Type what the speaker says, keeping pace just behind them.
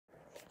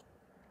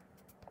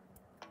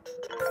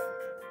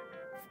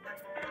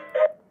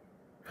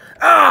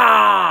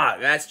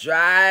Let's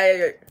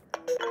try.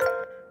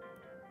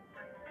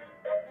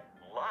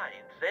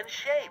 Lines and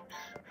shapes.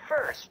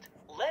 First,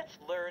 let's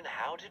learn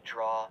how to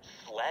draw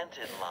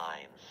slanted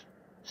lines.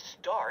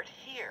 Start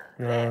here,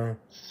 then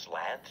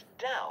slant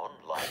down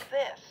like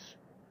this.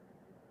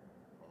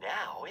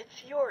 Now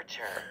it's your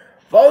turn.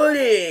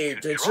 Foley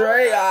to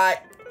try.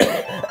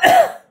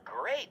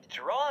 Great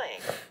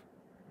drawing.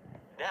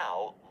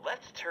 Now,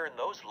 let's turn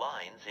those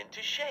lines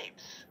into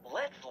shapes.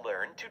 Let's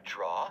learn to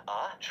draw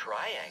a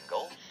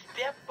triangle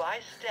step by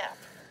step.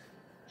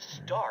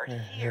 Start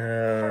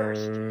here.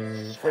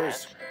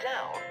 First, slant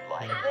down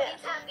like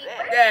this.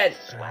 Then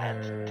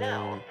slant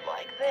down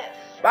like this.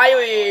 Bye.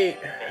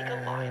 Make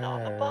a line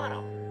on the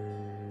bottom.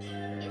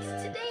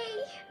 It's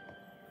today.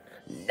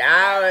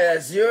 Now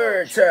it's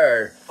your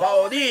turn.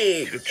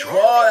 Foley to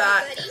draw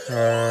that.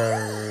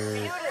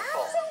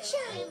 Beautiful.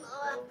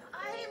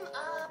 I'm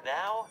up.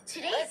 Now,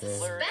 Today's let's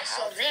a learn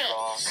special how to day.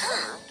 draw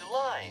curved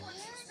lines.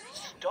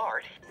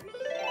 Start.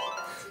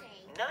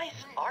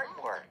 Nice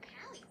artwork.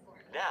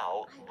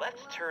 Now,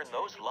 let's turn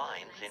those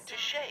lines into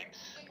shapes.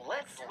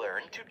 Let's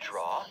learn to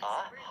draw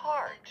a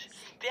heart,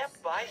 step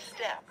by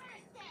step.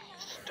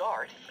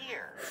 Start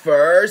here.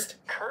 First,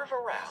 Curve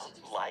around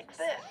like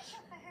this.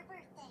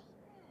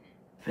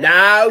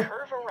 now.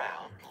 Curve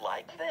around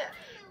like this.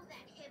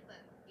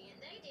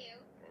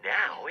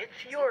 Now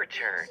it's your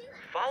turn.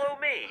 Follow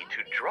me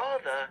to draw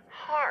the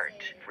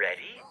heart.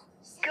 Ready?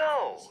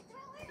 Go.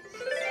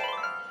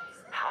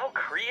 How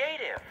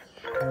creative.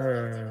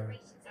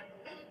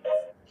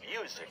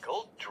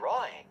 Musical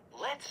drawing.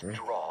 Let's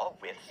draw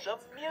with some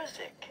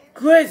music.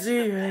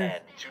 Crazy.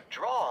 Pen to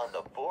draw on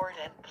the board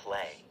and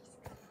play.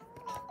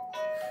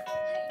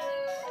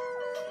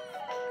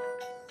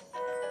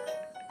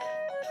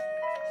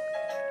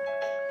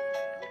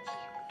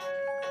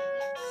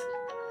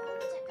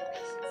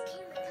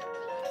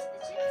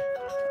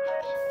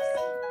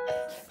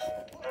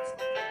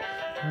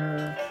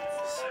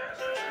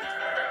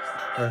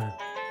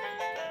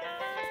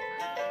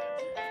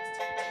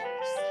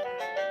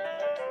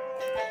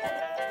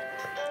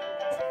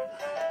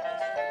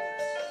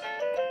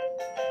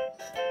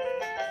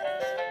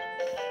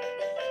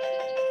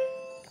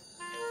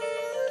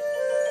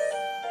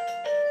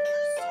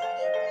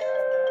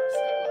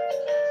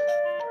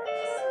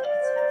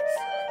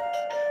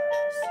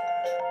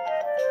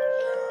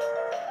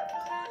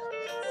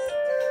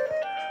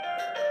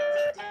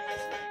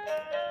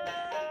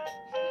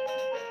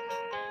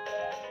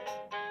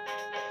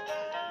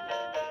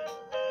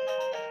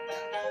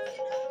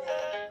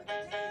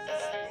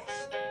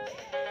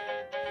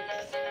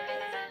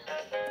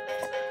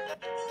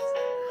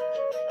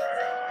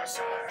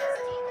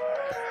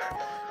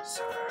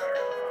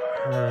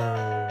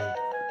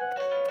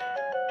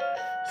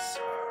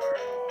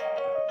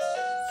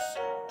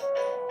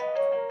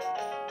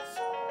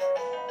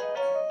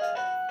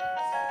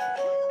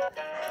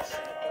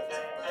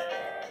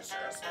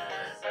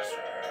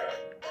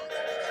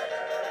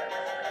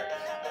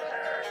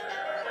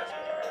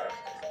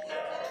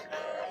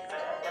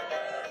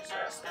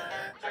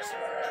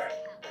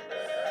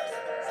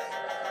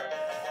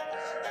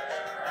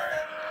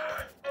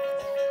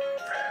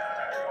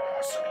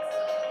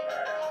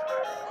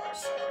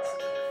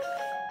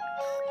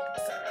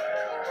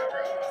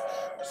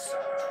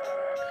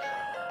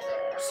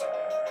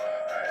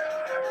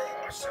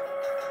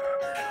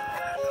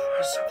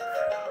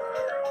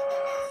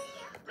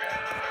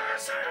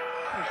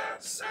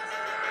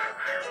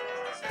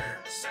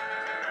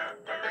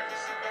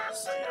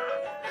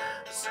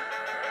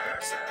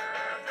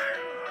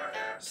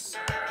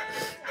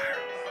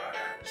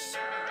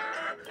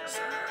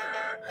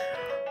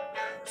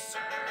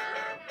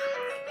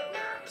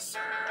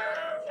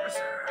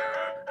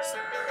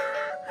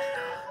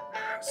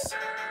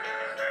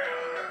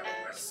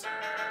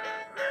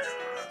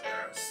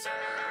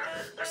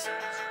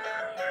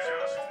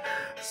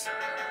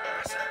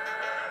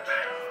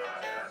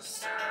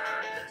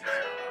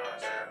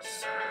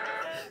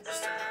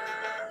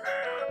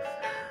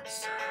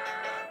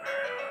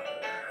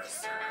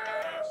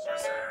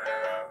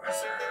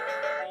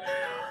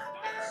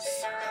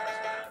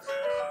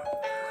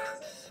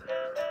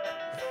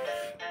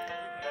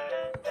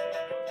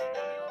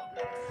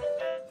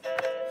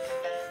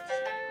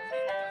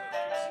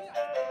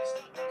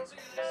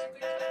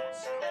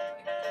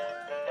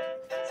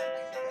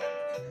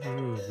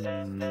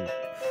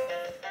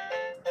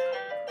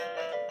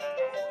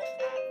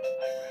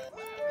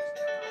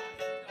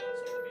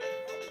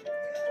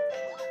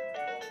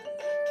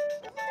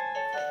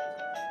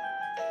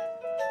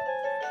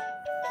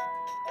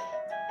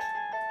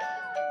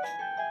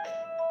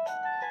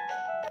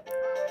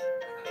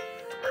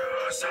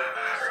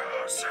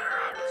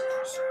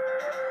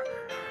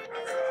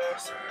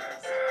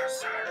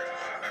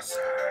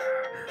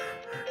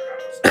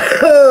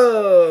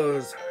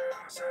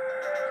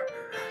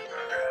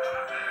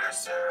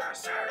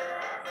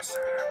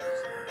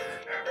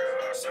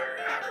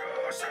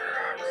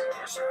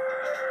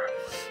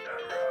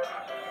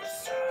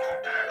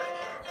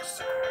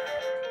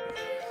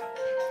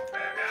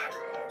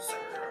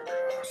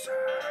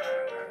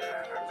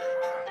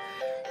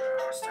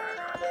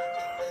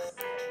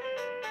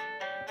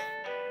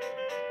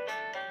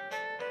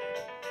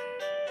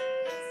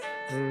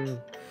 Yeah.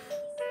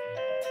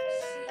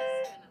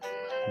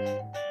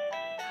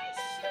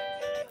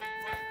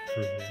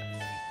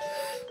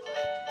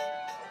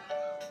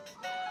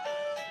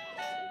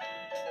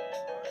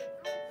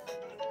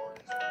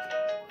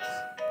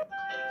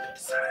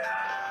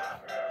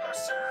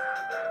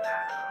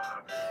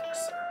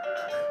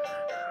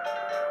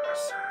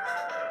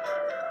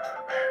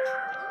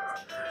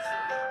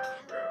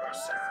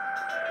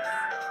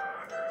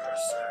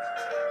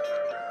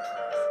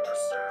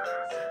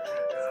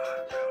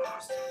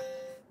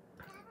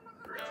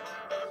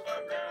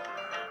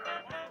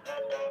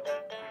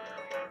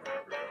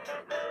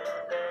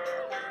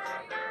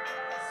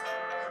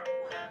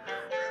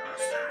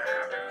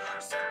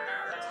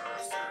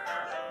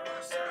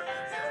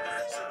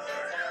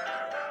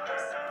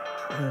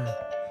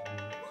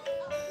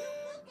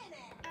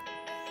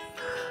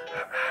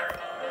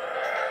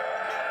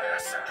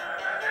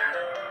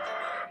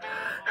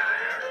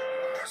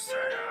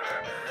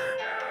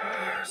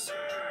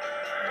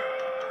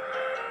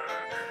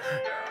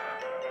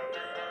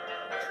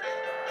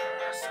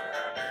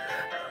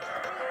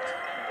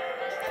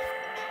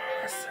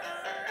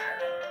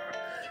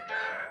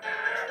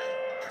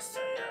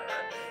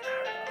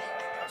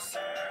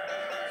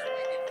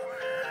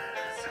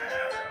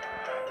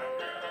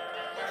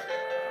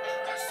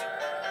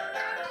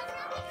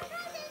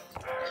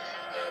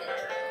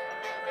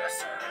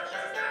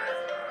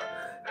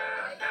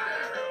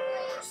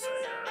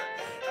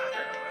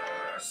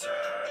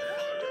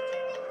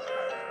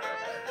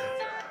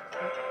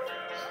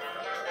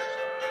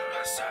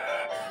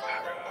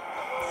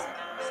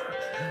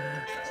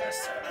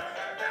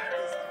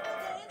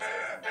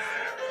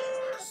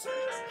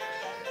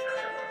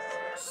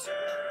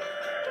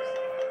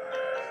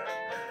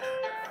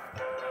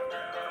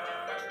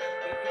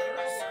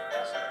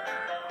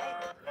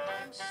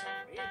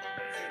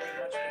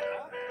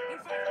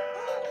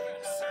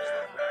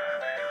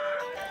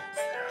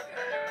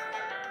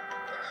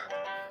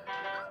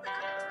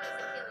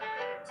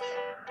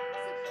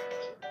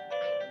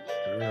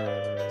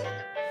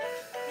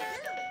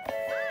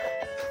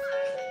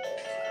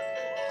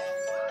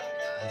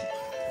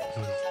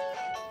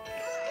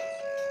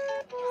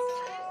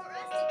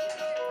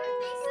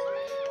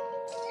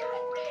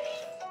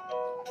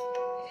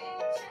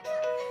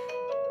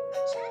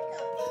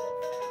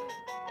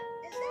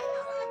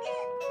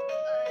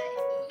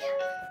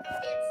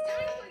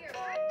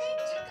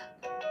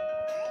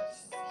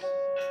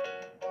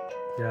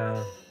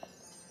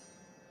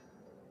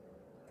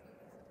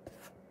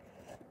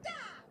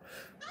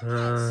 I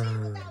can't see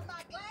without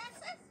my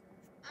glasses.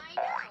 I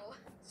know.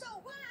 So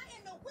why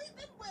in the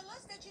weeping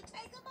willows did you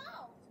take them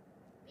off?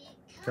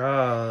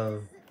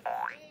 God.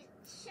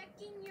 Because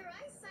checking your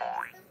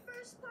eyesight is the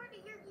first part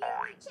of your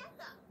yearly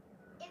checkup.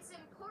 It's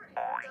important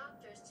for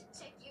doctors to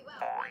check you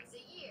out once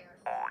a year.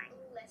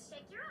 Let's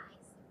check your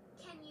eyes.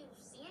 Can you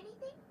see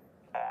anything?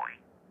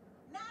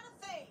 Not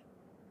a thing.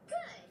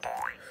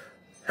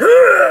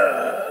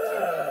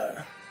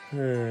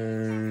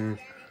 Good.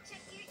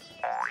 Check your ears,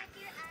 check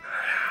your eyes.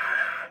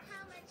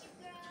 How much you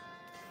grow.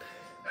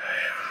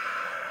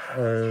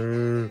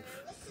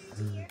 Listen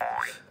to your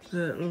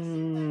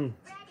heartbeat.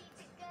 Ready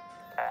to go.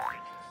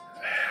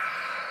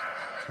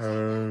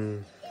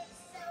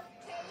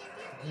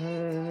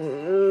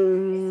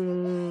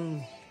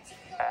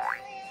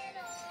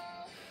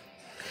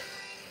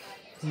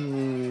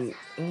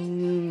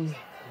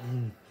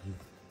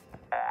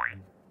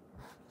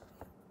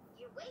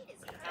 Your weight is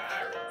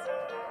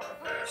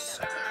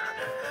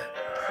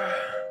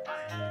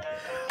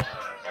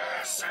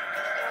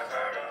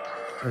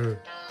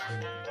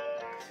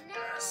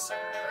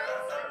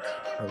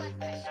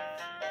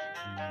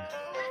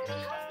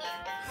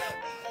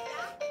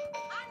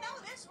I know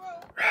this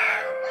room.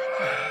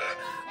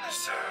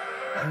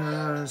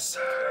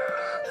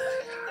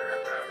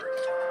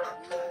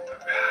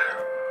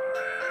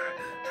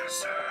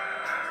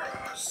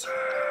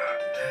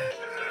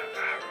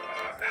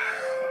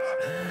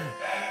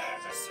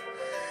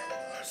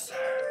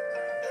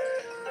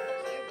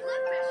 Your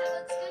blood pressure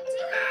looks good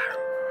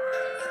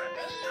too.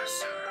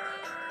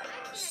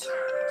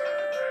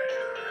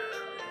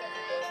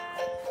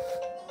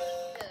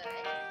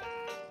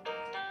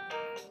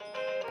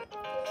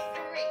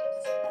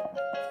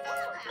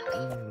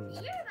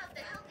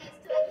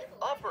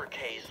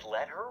 Uppercase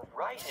letter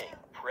writing.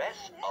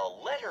 Press a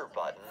letter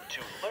button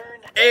to learn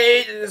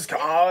It is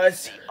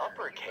cause. the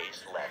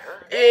uppercase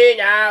letter. It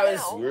now is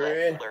Now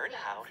good. let's learn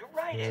how to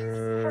write it.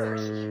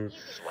 First,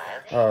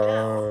 slant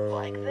down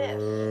like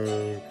this.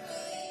 Then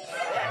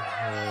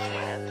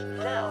slant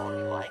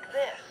down like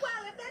this. Well,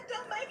 if that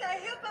don't make a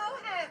hippo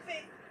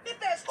happy, if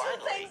there's two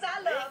Finally, things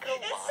I love, make a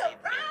it's line in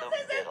the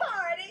surprises and middle.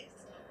 parties.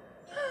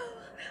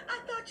 I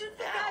thought you'd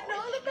forgotten Now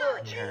all it's your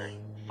about turn. me.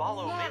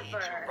 Follow me to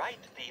Never. write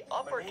the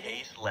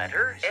uppercase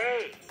letter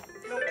A.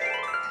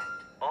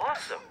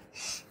 Awesome.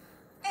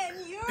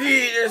 And you're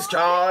It is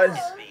cause.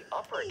 The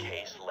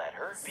uppercase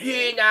letter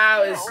B. It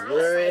now is Now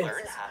good. let's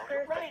learn how to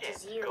write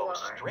it. Go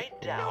straight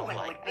down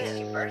like this.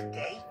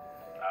 birthday.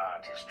 Ah,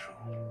 'tis true.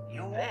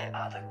 You Then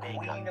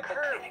make a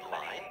curved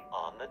line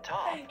on the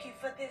top. Thank you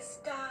for this,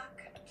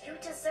 Doc. You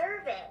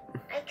deserve it.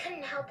 I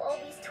couldn't help all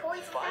these toys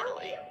without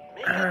Finally, you.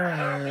 make a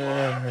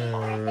curved line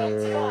on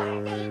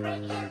the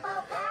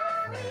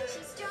bottom.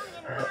 She's strong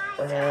and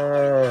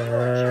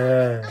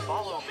wise.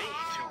 Follow me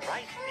to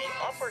write the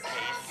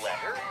uppercase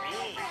letter B.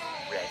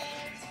 Ready?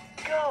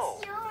 Go!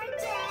 Your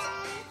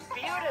turn.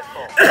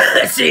 Beautiful!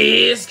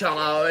 She's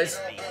close.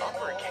 The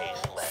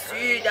uppercase letter.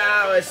 She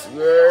knows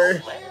word.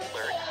 Let's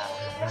learn how to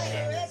write it.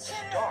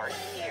 Start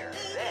here,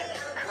 then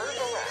curve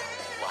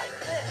around like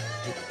this.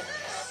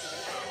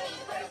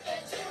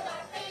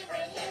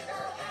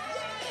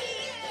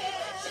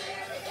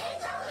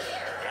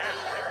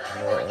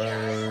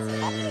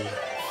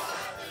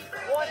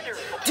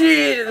 Wonderful!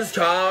 Jesus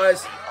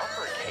Christ.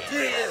 Uppercase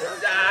Jesus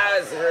letter.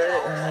 Christ.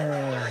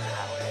 Learn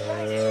how to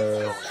write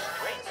it. Go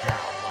straight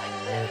down like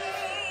this.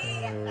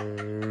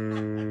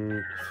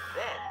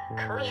 Then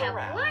curve We have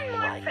around one more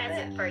like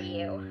present this. for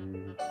you.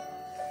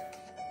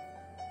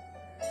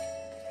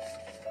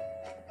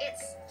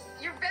 It's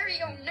your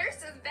very own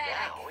nurse's bag.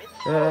 Now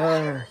it's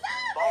Uh,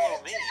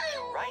 follow me to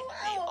write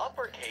the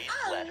uppercase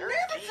I'll letter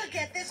never D.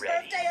 forget this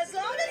Ready? birthday as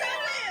long as I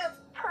live.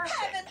 Perfect.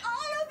 Having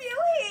all of you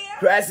here.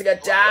 pressing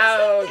it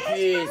down,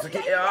 please.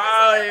 Okay,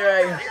 oh,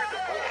 Clear the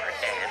board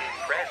and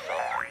press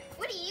on.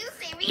 What do you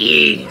say we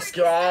Jesus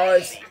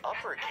Christ. The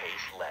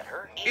uppercase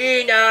letter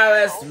You know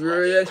it's Now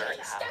rude. let's learn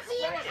how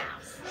to write it.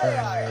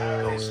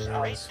 Go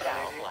straight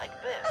down like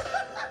this.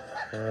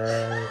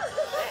 Then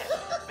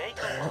make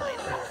a line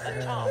on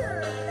the top.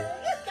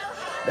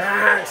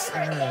 That's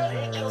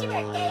Make a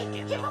line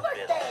in the middle.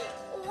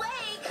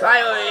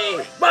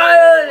 finally,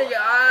 finally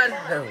on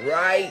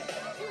right.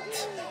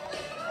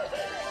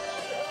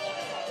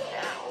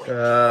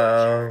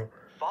 Now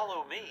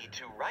follow me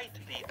to write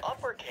the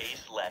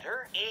uppercase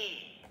letter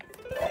E.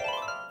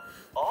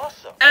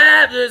 Awesome.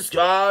 Jesus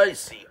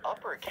Christ. The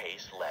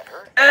uppercase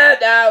letter. And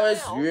that was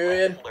Now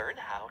rude. let's learn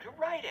how to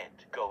write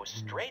it. Go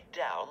straight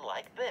down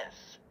like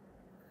this.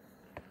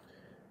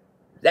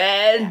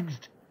 Then,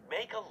 Next,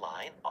 make a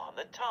line on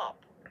the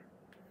top.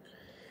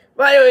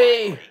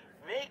 finally, Finally,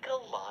 make a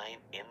line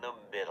in the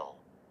middle.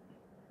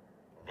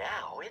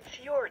 Now it's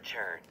your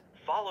turn.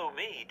 Follow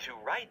me to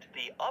write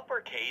the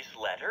uppercase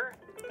letter.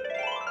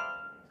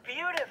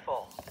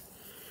 Beautiful.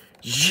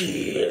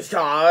 Jesus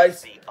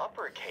Christ. The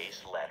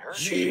uppercase letter.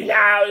 She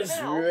knows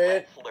Now rude.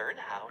 let's learn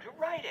how to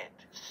write it.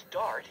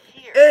 Start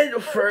here.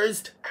 And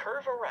first,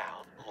 curve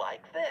around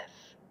like this.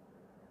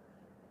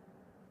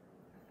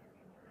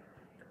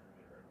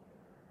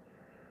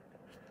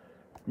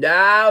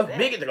 now,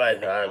 make it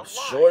like I'm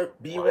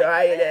short, be what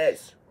it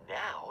is.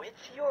 Now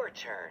it's your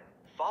turn.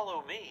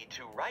 Follow me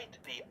to write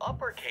the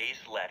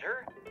uppercase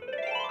letter.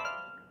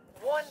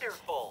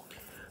 Wonderful.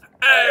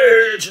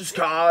 Jesus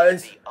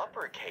Christ. The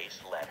uppercase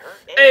letter.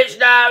 It's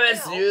not a Now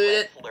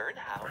student. let's learn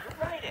how to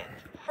write it.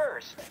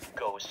 First,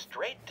 go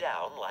straight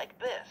down like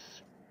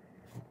this.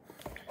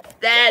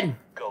 Then,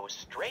 Go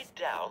straight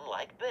down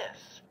like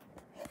this.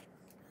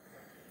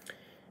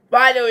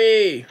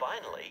 finally,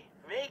 Finally,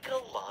 make a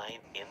line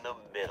in the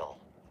middle.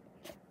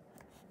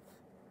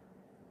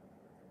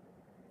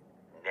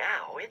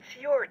 Now it's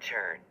your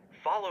turn.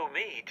 Follow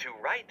me to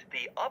write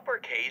the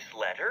uppercase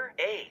letter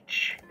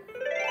H.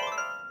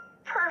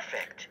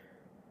 Perfect.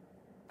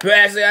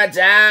 pressing it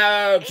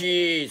down,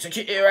 keys.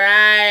 Okay,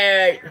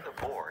 right. Clear the